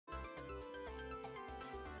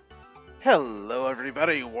Hello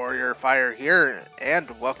everybody, Warrior Fire here, and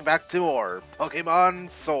welcome back to more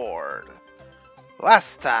Pokemon Sword.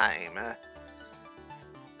 Last time,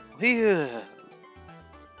 we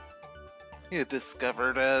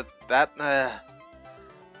discovered that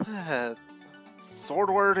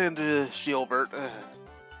Swordward and Shieldbert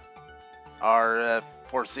are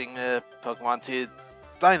forcing Pokemon to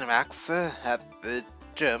Dynamax at the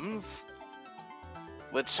gyms,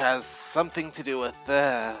 which has something to do with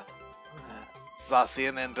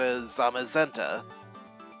Zacian and Zamazenta.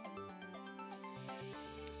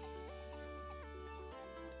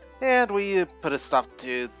 And we put a stop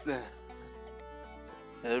to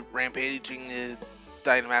rampaging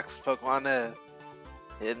Dynamax Pokemon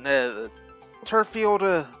in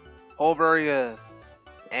Turffield, Holbury,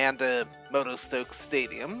 and Motostoke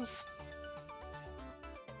stadiums.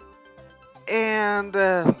 And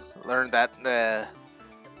learned that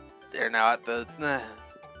they're now at the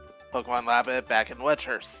Pokemon Lab back in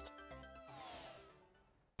Wedgehurst.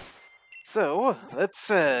 So, let's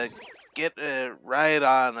get right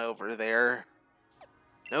on over there.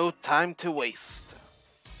 No time to waste.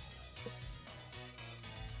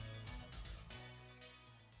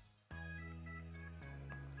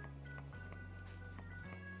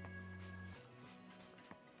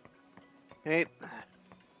 Right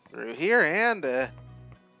through here and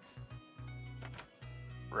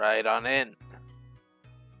right on in.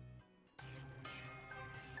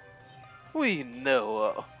 We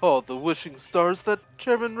know all the wishing stars that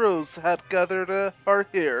Chairman Rose had gathered are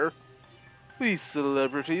here. We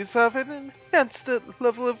celebrities have an enhanced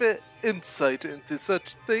level of insight into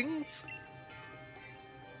such things.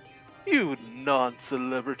 You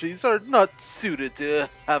non-celebrities are not suited to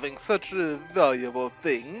having such valuable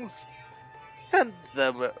things. Hand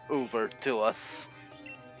them over to us.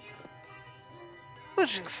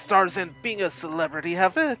 Wishing stars and being a celebrity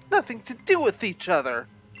have nothing to do with each other.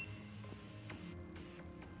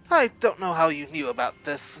 I don't know how you knew about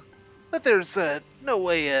this, but there's no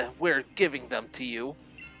way we're giving them to you.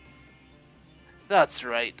 That's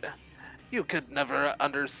right. You could never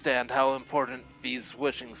understand how important these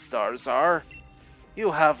wishing stars are.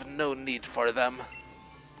 You have no need for them.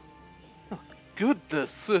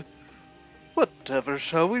 Goodness. Whatever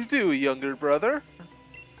shall we do, younger brother?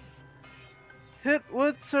 It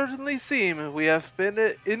would certainly seem we have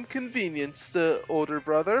been inconvenienced, older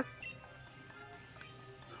brother.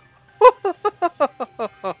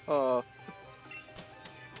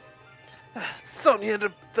 Sonia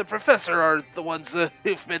and the professor are the ones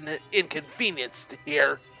who've been inconvenienced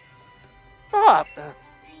here. Stop!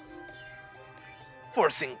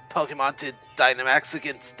 Forcing Pokemon to Dynamax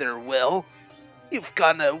against their will. You've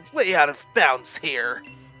gone way out of bounds here.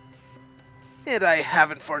 And I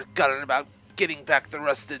haven't forgotten about getting back the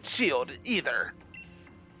rusted shield either.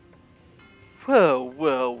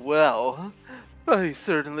 Well. I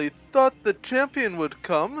certainly thought the champion would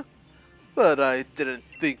come, but I didn't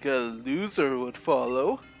think a loser would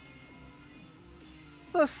follow.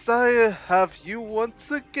 Must I have you once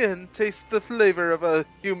again taste the flavor of a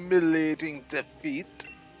humiliating defeat?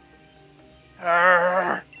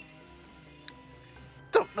 Arrgh.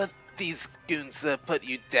 Don't let these goons put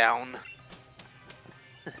you down.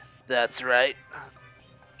 That's right.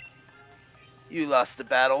 You lost the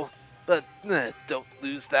battle, but don't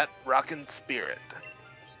lose that rockin' spirit.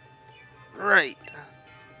 Right.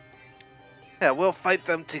 Yeah, we'll fight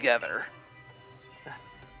them together.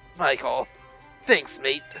 Michael, thanks,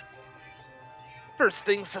 mate. First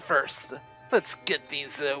things first, let's get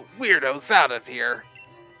these weirdos out of here.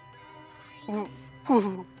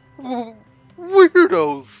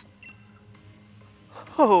 Weirdos!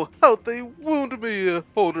 Oh, how'd they wound me,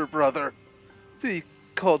 older brother? They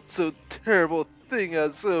called so terrible thing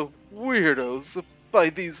as weirdos by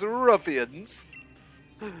these ruffians.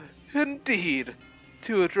 Indeed,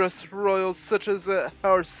 to address royals such as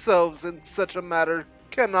ourselves in such a matter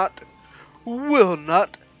cannot, will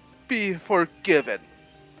not be forgiven.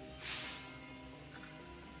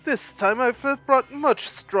 This time I've brought much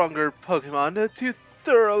stronger Pokemon to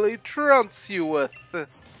thoroughly trounce you with.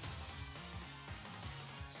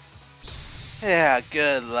 Yeah,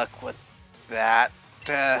 good luck with that.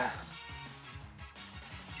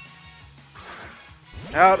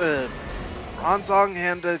 Out Bronzong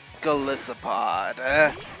and a Golisopod.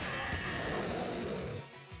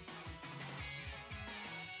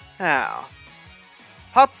 Now,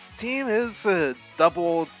 Hop's team is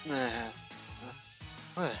double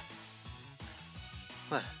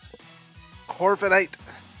Corviknight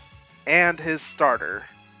and his starter.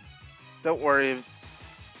 Don't worry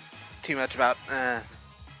too much about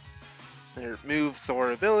their moves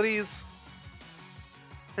or abilities.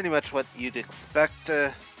 pretty much what you'd expect.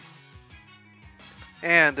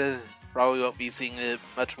 And probably won't be seeing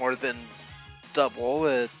much more than double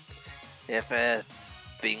if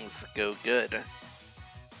things go good.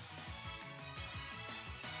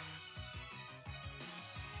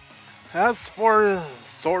 As for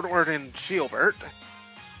Swordward and Shieldbert,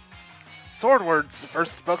 Swordward's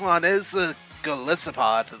first Pokemon is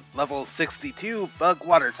Golisopod, level 62, Bug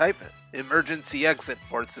Water type, emergency exit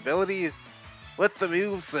for its ability, with the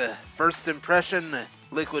moves First Impression,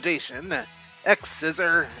 Liquidation,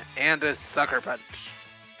 X-Scissor, and Sucker Punch.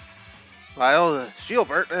 While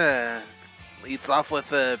Shieldbert leads off with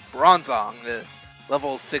Bronzong,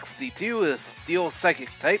 level 62, Steel Psychic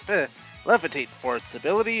type, Levitate for its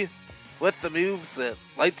ability, with the moves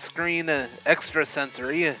Light Screen, Extra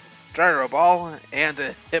Sensory, Gyro Ball,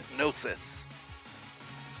 and Hypnosis.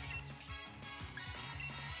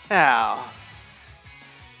 Now,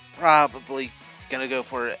 probably gonna go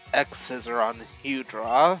for X-Scissor on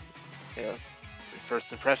Hydra. Yeah,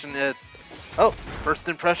 first impression. First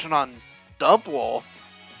impression on Double.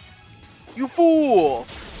 You fool!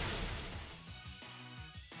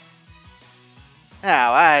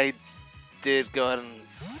 Now, I did go ahead and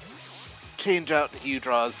change out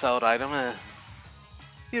Hydra's held item.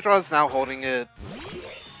 Hydra's now holding the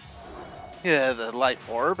Life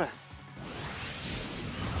Orb.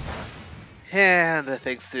 And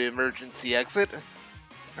thanks to Emergency Exit,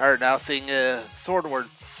 are now seeing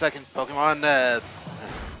Swordward's second Pokemon,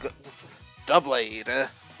 Doublade.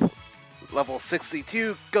 Level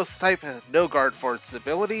 62, Ghost type, no guard for its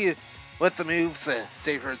ability, with the moves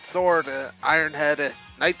Sacred Sword, Iron Head,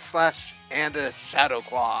 Night Slash, and Shadow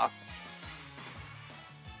Claw.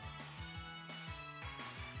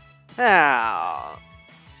 Now,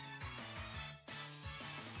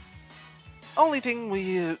 only thing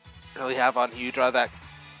we really have on Hydra that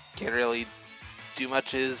can't really do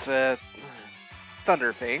much is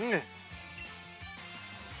Thunder Fang.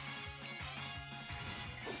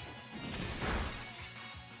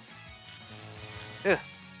 Yeah.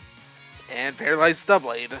 And Paralyzed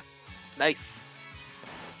Doublade. Nice.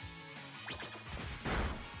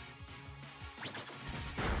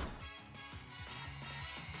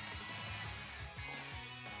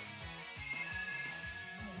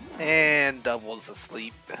 And Double's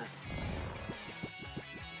asleep.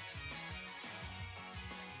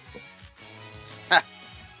 Ha!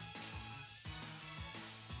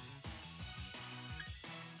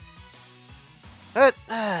 But,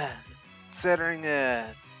 considering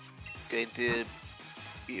it's going to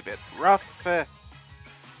be a bit rough, let's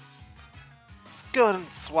go ahead and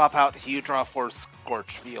swap out Hydra for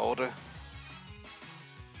Scorchfield.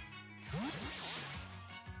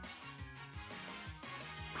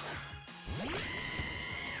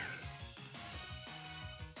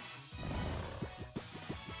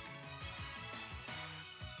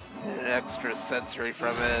 An extra sensory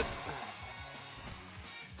from it.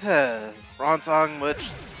 Bronzong, which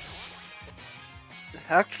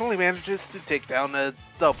actually manages to take down a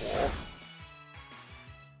Double.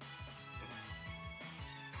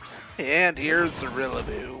 And here's the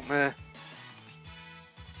Rillaboom.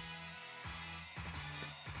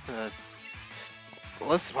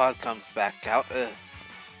 Golisopod comes back out.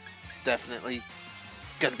 Definitely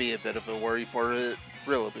gonna be a bit of a worry for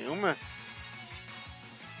Rillaboom.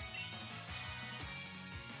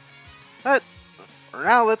 But for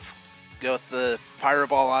now, let's go with the Pyro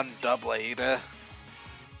Ball on Doublade.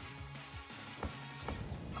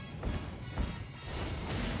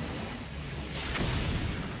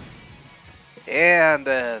 And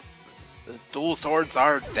the dual swords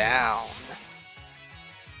are down.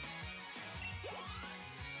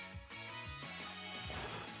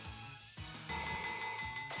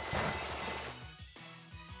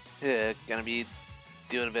 Yeah, gonna be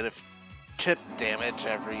doing a bit of chip damage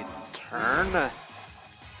every turn.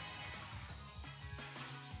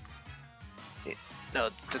 No,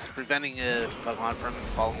 just preventing a Pokemon from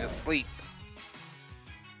falling asleep.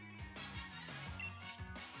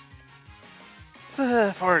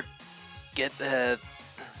 So, forget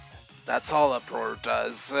that's all Uproar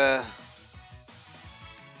does.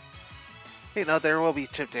 You know, there will be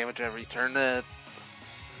chip damage every turn.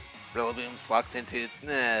 Rillaboom's locked into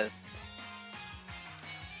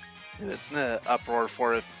Uproar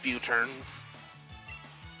for a few turns.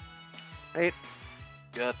 Right,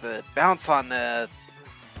 got the bounce on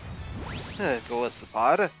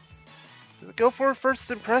Golisopod. Go for first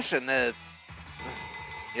impression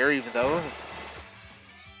here, even though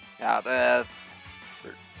out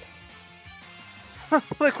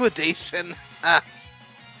liquidation.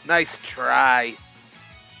 Nice try.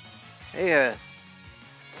 Hey,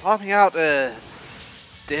 swapping out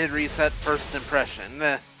did reset first impression.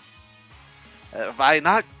 By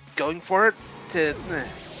not going for it to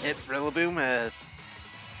hit Rillaboom,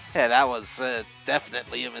 yeah, that was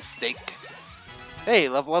definitely a mistake. Hey,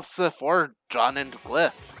 level up's 4 drawn into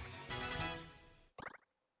Glyph.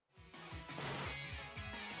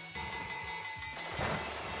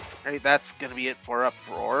 Alright, that's gonna be it for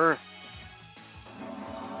Uproar.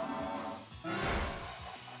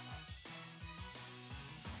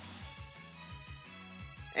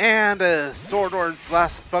 And Swordward's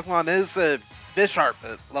last Pokemon is Bisharp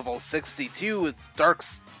at level 62 with Dark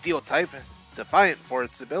Steel type, defiant for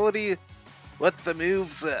its ability, with the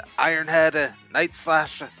moves Iron Head, Night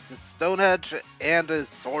Slash, Stone Edge, and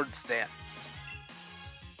Sword Stance.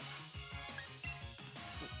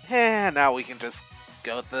 And now we can just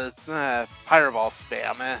go with the Pyro Ball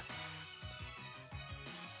spam.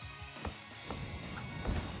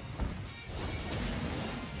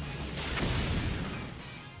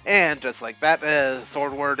 And just like that,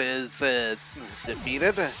 Swordward is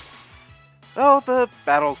defeated. Though the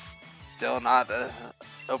battle's still not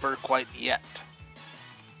over quite yet.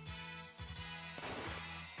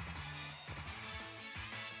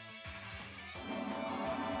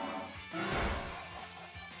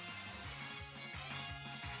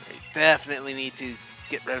 We definitely need to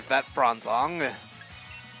get rid of that Bronzong.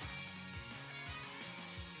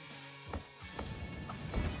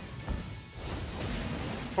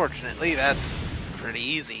 Fortunately, that's pretty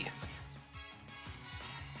easy.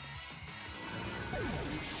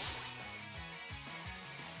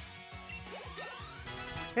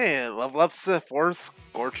 Hey, level ups for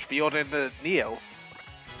Scorch Field and Neo.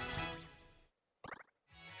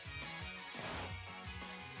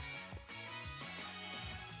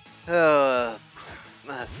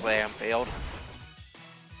 Slam failed.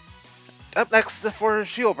 Up next for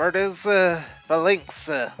Shieldbird is Phalanx,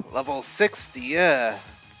 level 60,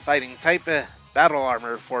 fighting type, battle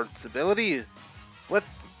armor for its ability, with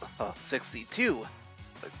 62.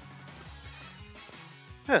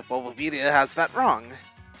 Bulbapedia has that wrong.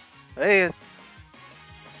 Hey,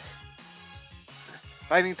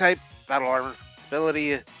 fighting type, battle armor,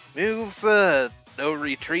 ability, moves, no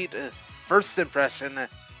retreat, first impression,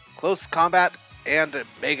 close combat, and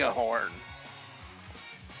Mega Horn.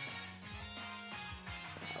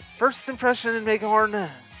 First impression in Mega Horn,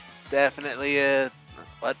 definitely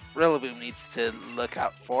what Rillaboom needs to look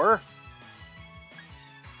out for.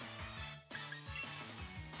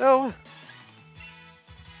 Though,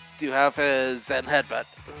 do have a Zen Headbutt.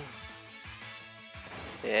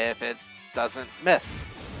 If it doesn't miss.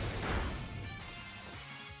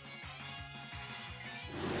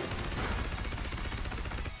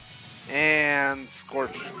 And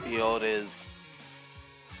Scorch Field is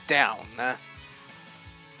down.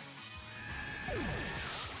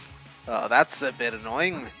 Oh, that's a bit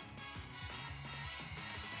annoying.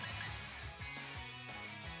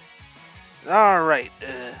 Alright.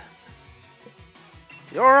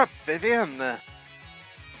 You're up, Vivian.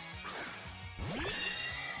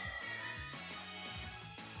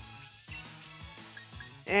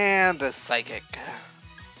 And a Psychic.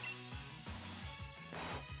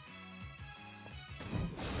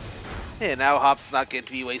 And now Hop's not going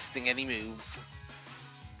to be wasting any moves.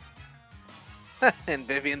 And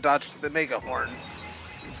Vivian dodged the Mega Horn.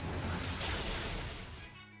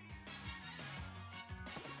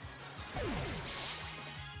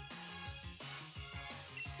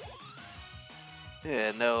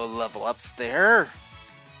 Yeah, no level ups there.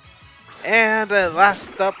 And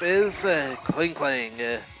last up is Kling Kling,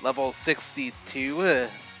 level 62,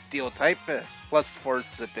 Steel type, plus for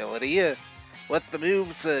its ability, with the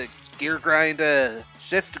moves Gear Grind,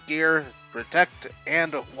 Shift Gear, Protect,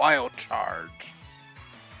 and Wild Charge.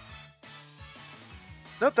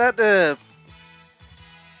 Note that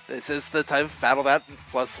this is the type of battle that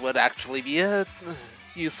Plus would actually be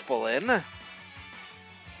useful in.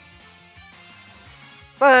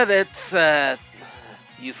 But it's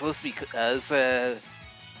useless because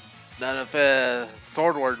none of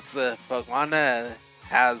Swordward's Pokemon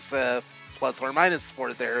has plus or minus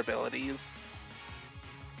for their abilities.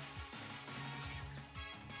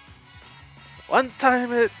 One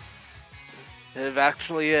time it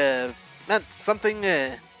actually meant something,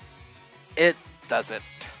 it doesn't.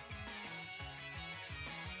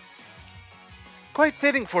 Quite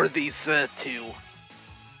fitting for these two.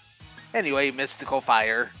 Anyway, Mystical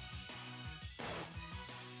Fire.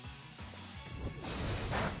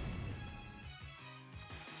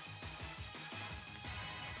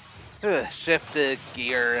 Shift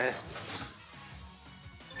Gear.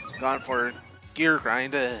 Gone for Gear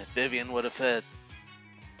Grind. Vivian would have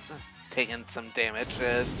taken some damage.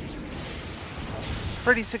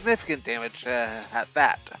 Pretty significant damage at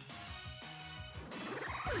that.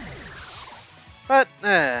 But,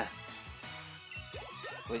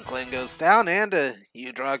 Winkling goes down and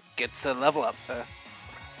Udra gets a level up.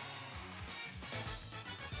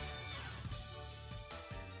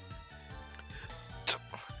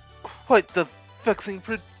 Quite the vexing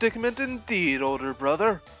predicament indeed, older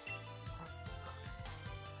brother.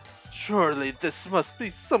 Surely this must be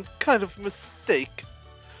some kind of mistake.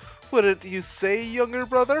 Wouldn't you say, younger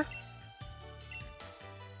brother?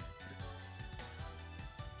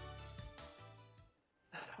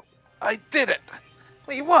 I did it!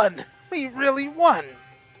 We won! We really won!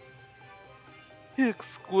 The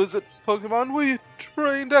exquisite Pokémon we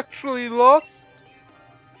trained actually lost?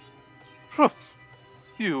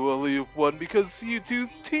 You only won because you two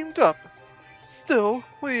teamed up. Still,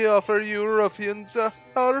 we offer you ruffians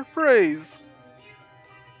our praise.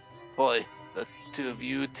 Boy, the two of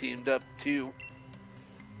you teamed up too.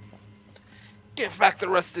 Give back the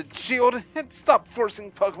rusted shield and stop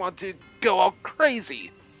forcing Pokemon to go all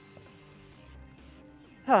crazy.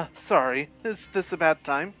 Sorry, is this a bad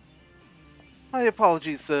time? My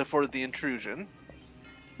apologies for the intrusion.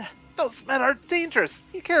 Those men are dangerous,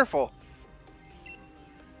 be careful.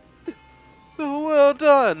 Well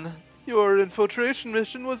done. Your infiltration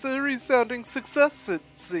mission was a resounding success, it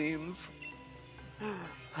seems.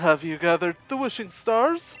 Have you gathered the wishing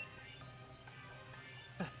stars?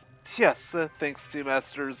 Yes, thanks to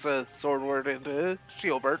Masters Swordward and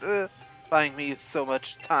Shieldbert buying me so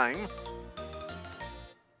much time.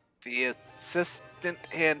 The assistant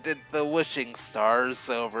handed the wishing stars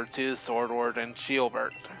over to Swordward and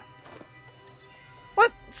Shieldbert.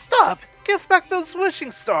 What? Stop! Give back those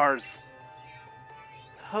wishing stars!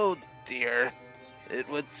 Oh dear. It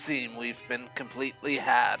would seem we've been completely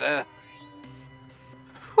had.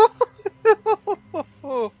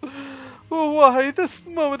 Why, this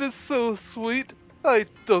moment is so sweet. I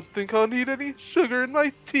don't think I'll need any sugar in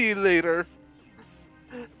my tea later.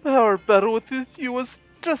 Our battle with you was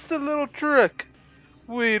just a little trick.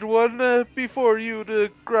 We'd won before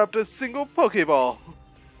you'd grabbed a single Pokeball.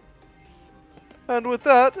 And with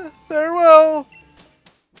that, farewell!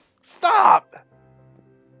 Stop!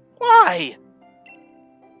 Why?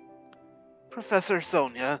 Professor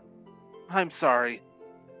Sonia, I'm sorry.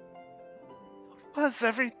 Was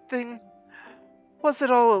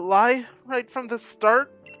it all a lie right from the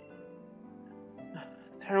start?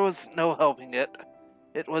 There was no helping it.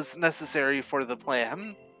 It was necessary for the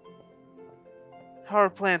plan. Our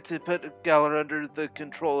plan to put Galar under the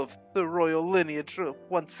control of the royal lineage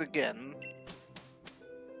once again.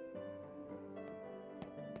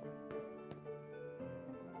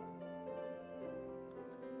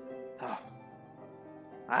 Oh.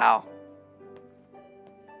 Wow.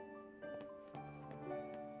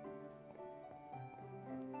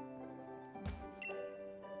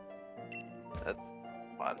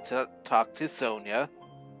 Want to talk to Sonia.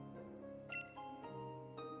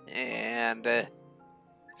 And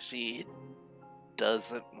she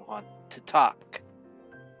doesn't want to talk.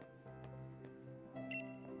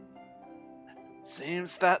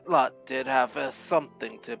 Seems that lot did have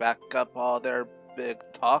something to back up all their big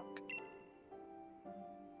talk.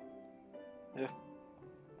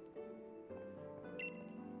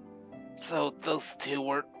 So those two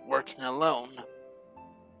weren't working alone.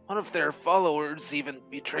 One of their followers even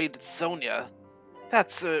betrayed Sonia.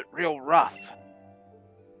 That's real rough.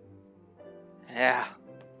 Yeah.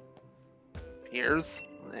 Piers,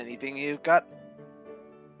 anything you got?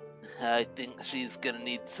 I think she's gonna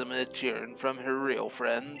need some cheering from her real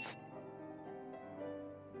friends.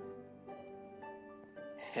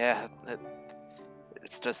 Yeah,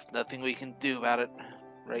 there's just nothing we can do about it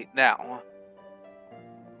right now.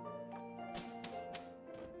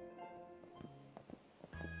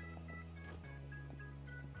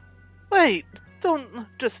 Wait, don't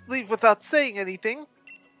just leave without saying anything.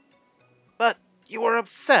 But you were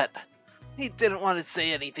upset. He didn't want to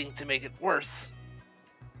say anything to make it worse.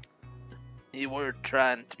 You were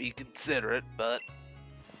trying to be considerate, but...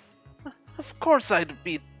 Of course I'd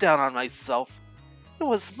be down on myself. It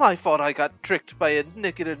was my fault I got tricked by a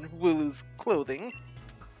Nickit in Wooloo's clothing.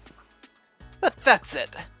 But that's it.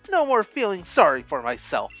 No more feeling sorry for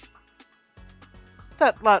myself.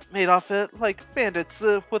 That lot made off like bandits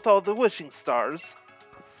with all the wishing stars.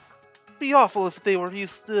 Be awful if they were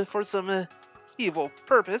used for some evil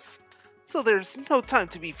purpose, so there's no time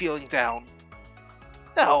to be feeling down.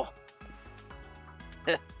 No.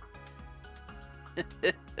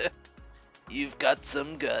 You've got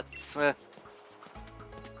some guts.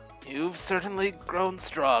 You've certainly grown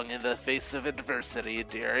strong in the face of adversity,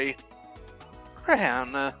 dearie.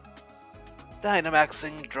 Crayon,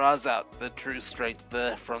 Dynamaxing draws out the true strength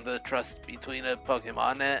from the trust between a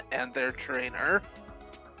Pokemon and their trainer.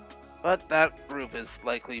 But that group is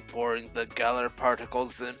likely pouring the Galar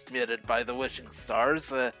particles emitted by the wishing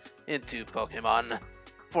stars into Pokemon,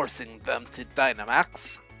 forcing them to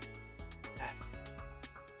Dynamax.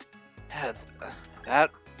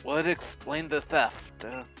 That would explain the theft.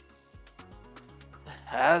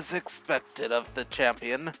 As expected of the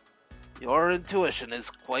champion, your intuition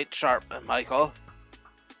is quite sharp, Michael.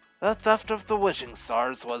 The theft of the wishing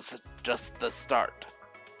stars was just the start.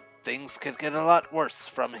 Things could get a lot worse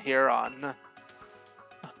from here on.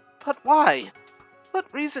 But why?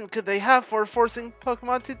 What reason could they have for forcing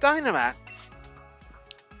Pokemon to Dynamax?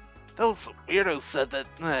 Those weirdos said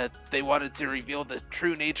that they wanted to reveal the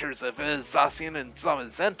true natures of Zacian and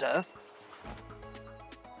Zamazenta.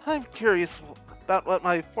 I'm curious about what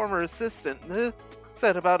my former assistant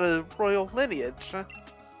said about a royal lineage.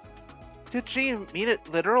 Did she mean it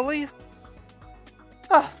literally?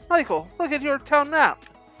 Ah, Michael, look at your town map.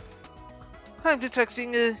 I'm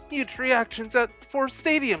detecting huge reactions at 4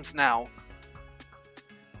 stadiums now.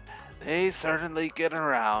 They certainly get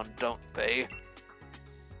around, don't they?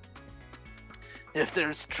 If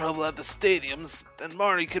there's trouble at the stadiums, then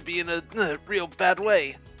Mari could be in a real bad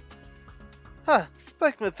way. Huh,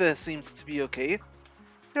 Spikemuth seems to be okay.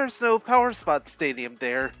 There's no Power Spot Stadium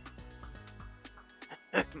there.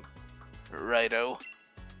 Righto.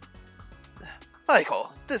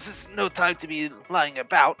 Michael, this is no time to be lying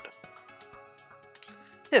about.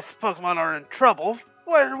 If Pokemon are in trouble,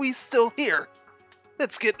 why are we still here?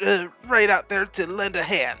 Let's get right out there to lend a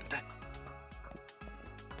hand.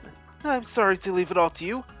 I'm sorry to leave it all to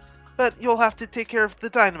you, but you'll have to take care of the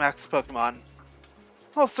Dynamax Pokemon.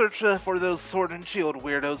 I'll search for those Sword and Shield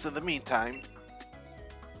weirdos in the meantime.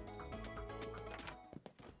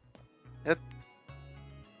 Yep.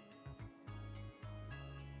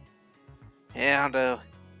 And,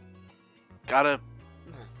 got a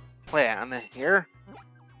plan here.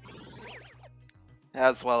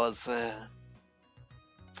 As well as,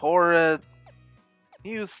 4,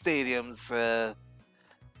 new stadiums,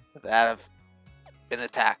 that have been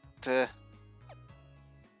attacked.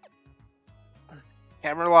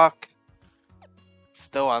 Hammerlock,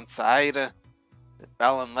 still on side.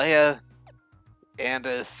 Valenleia, and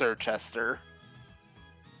Sir Chester.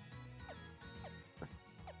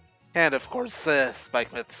 And of course,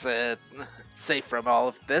 Spikemuth's safe from all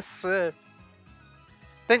of this.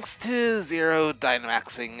 Thanks to zero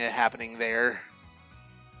Dynamaxing happening there.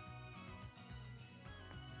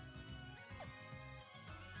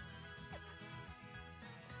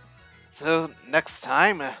 So next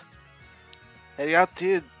time, heading out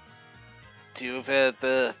to 2 of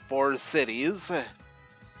the 4 cities,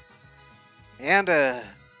 and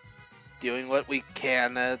doing what we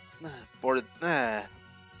can for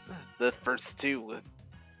the first 2.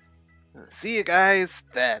 See you guys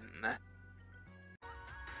then.